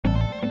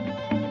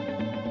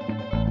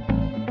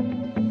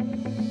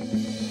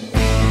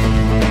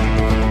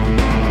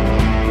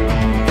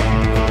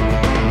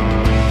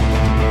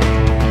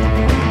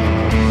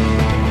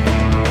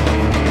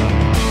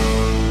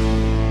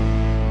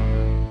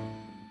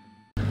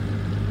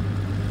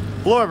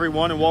Hello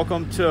everyone and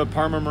welcome to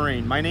Parma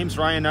Marine. My name's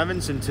Ryan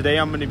Evans and today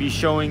I'm going to be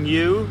showing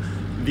you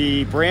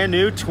the brand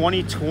new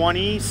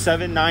 2020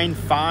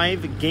 795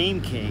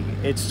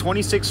 Gameking. It's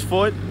 26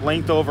 foot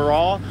length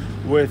overall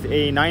with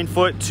a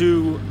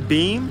 9'2"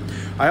 beam.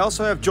 I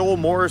also have Joel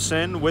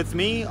Morrison with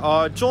me.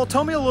 Joel,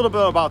 tell me a little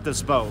bit about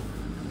this boat.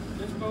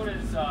 This boat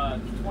is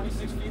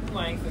 26 feet in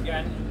length.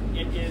 Again,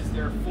 it is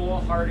their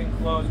full hard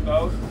enclosed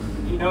boat.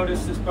 You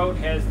notice this boat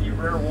has the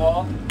rear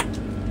wall,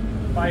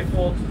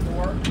 bifold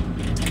door.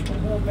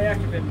 The whole back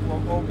of it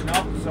will open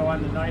up, so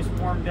on the nice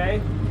warm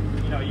day,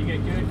 you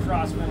get good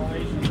cross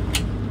ventilation.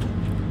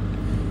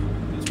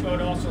 This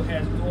boat also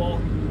has dual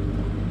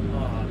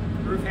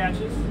roof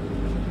hatches.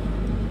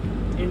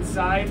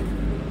 Inside,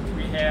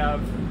 we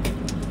have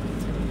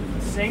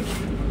a sink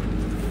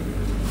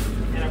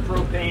and a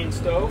propane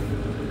stove,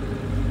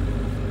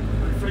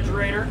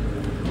 refrigerator,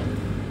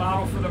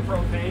 bottle for the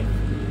propane,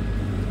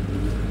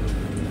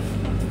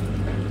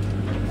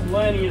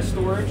 plenty of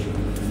storage.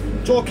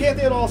 Joel, can't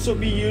that also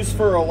be used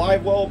for a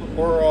live well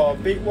or a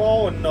bait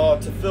well and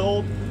to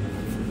fill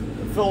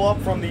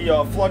up from the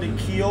flooded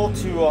keel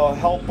to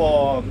help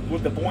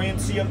with the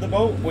buoyancy of the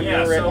boat when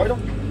you're at idle?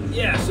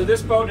 Yeah, so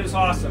this boat is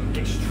awesome.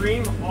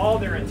 Extreme,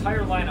 their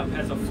entire lineup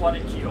has a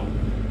flooded keel.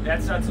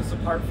 That sets us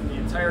apart from the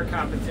entire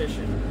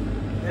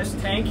competition. This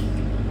tank,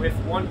 with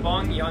one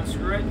bung, you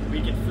unscrew it,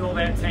 we can fill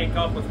that tank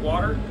up with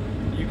water.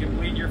 You can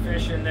bleed your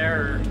fish in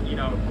there, or,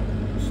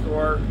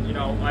 store,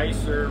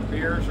 ice or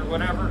beers or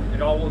whatever.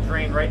 It all will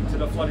drain right into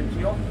the flooded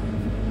keel.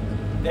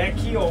 That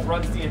keel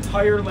runs the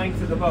entire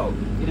length of the boat.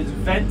 It is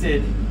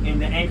vented in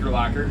the anchor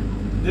locker.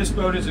 This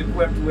boat is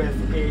equipped with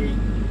a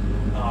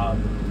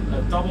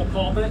double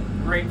pulpit,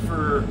 great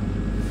for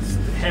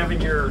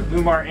having your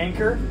Lumar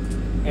anchor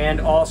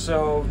and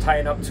also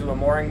tying up to a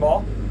mooring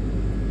ball.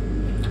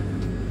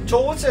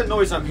 Joel, what's that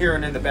noise I'm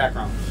hearing in the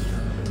background?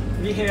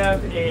 We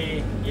have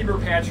a Eber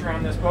patcher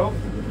on this boat.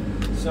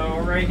 So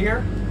right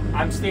here,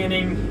 I'm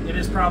standing, it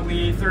is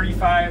probably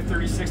 35,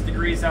 36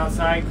 degrees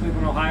outside,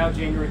 Cleveland, Ohio,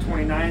 January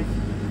 29th.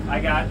 I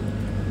got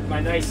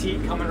my nice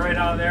heat coming right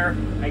out of there.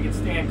 I can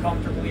stand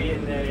comfortably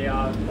in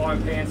a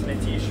long pants and a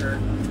t-shirt,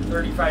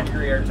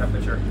 35-degree air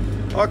temperature.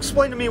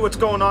 Explain to me what's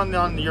going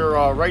on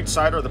your right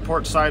side or the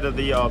port side of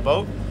the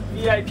boat.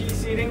 VIP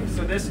seating,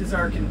 so this is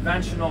our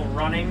conventional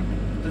running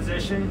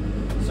position,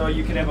 so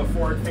you can have a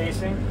forward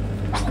facing.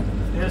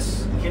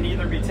 This can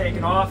either be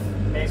taken off,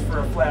 makes for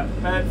a flat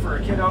bed for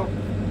a kiddo,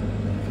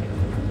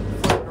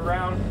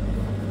 around,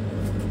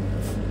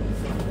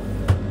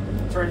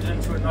 turns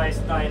into a nice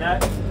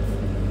dinette.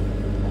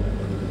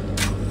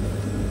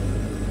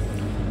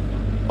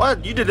 Well,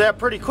 you did that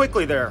pretty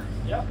quickly there.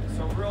 Yep,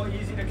 so real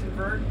easy to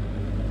convert.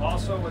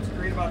 Also, what's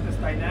great about this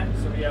dinette,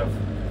 so we have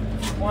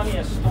plenty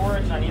of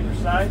storage on either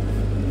side.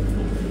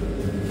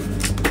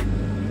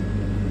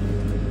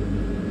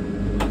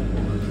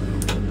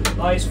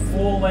 Nice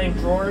full-length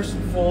drawers,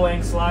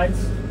 full-length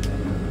slides.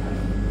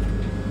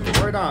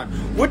 Right on.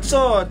 What's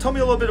tell me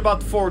a little bit about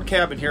the forward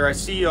cabin here. I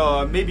see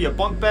maybe a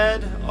bunk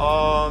bed,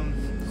 and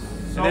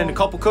then a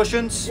couple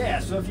cushions. Yeah,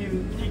 so if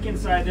you peek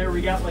inside there,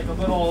 we got like a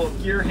little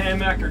gear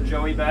hammock or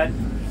joey bed.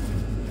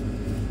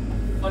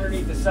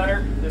 Underneath the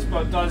center, this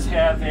boat does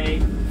have a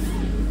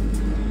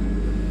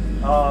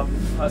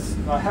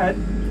head.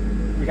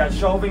 We got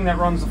shelving that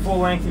runs the full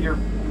length of your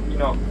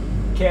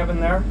cabin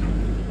there,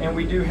 and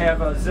we do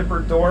have a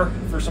zippered door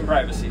for some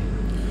privacy.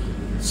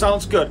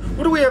 Sounds good.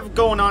 What do we have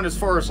going on as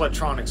far as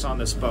electronics on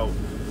this boat?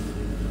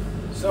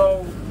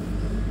 So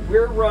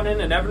we're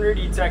running an Evinrude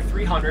E-Tech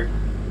 300.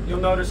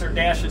 You'll notice our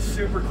dash is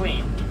super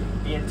clean.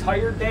 The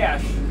entire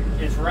dash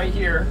is right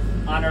here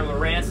on our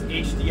Lowrance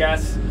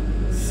HDS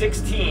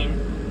 16.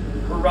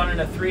 We're running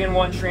a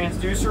 3-in-1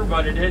 transducer,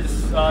 but it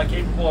is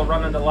capable of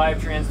running the live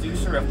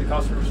transducer if the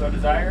customer so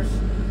desires.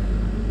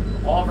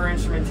 All of our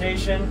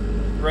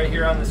instrumentation right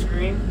here on the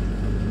screen.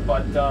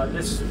 But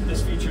this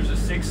features a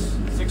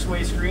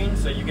six-way screen,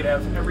 so you could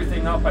have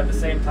everything up at the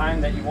same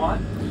time that you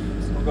want.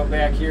 So we'll go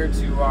back here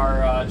to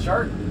our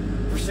chart.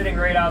 We're sitting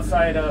right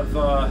outside of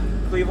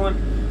Cleveland,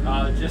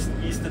 just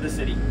east of the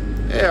city.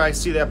 Yeah, I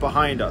see that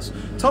behind us.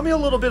 Tell me a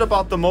little bit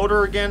about the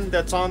motor again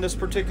that's on this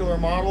particular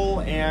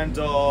model and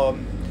so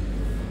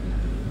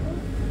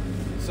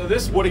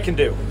this what it can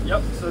do.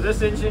 Yep. So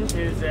this engine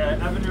is an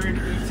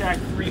Evinrude E-Tech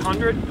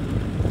 300.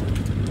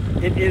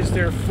 It is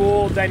their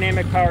full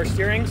dynamic power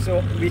steering.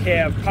 So we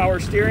have power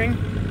steering.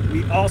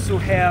 We also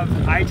have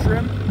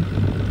iTrim.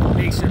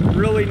 Makes it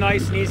really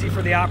nice and easy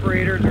for the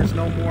operator. There's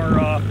no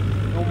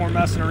more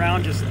messing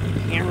around. Just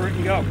hammer it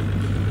and go.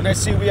 And I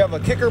see we have a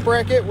kicker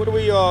bracket. What are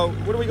we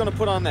going to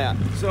put on that?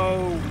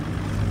 So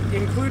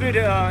included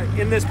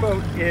in this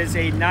boat is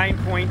a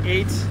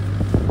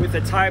 9.8 with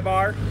a tie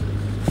bar.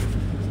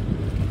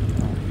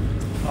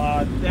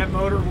 That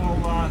motor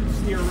will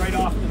steer right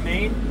off the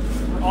main.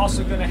 We're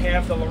also going to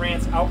have the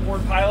Lowrance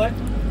outboard pilot.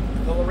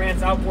 The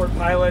Lowrance outboard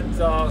pilot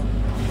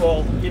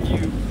will give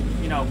you,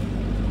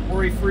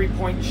 worry-free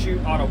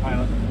point-and-shoot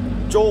autopilot.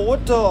 Joel,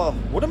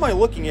 what am I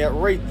looking at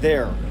right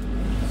there?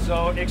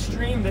 So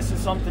extreme, this is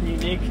something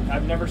unique.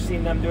 I've never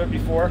seen them do it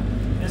before.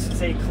 This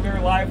is a clear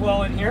live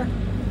well in here.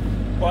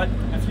 But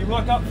if you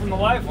look up from the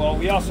live well,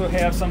 we also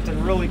have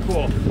something really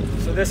cool.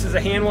 So this is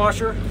a hand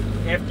washer.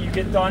 After you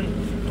get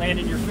done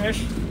landing your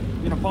fish,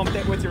 you're gonna pump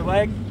it with your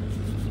leg.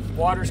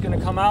 Water's gonna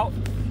come out.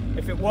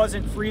 If it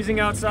wasn't freezing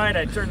outside,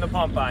 I'd turn the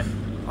pump on.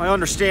 I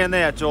understand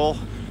that, Joel.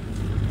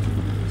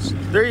 So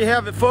there you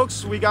have it,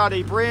 folks. We got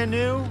a brand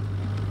new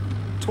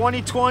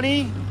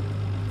 2020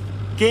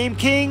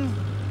 Gameking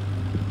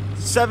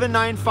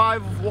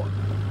 795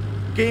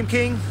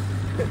 Gameking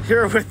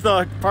here with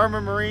Parma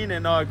Marine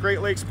and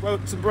Great Lakes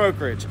Boats and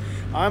Brokerage.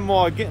 I'm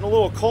getting a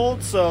little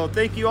cold, so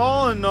thank you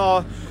all. And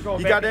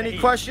you got any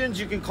questions,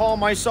 you can call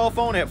my cell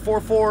phone at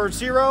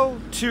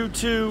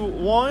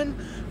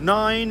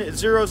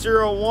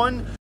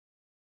 440-221-9001.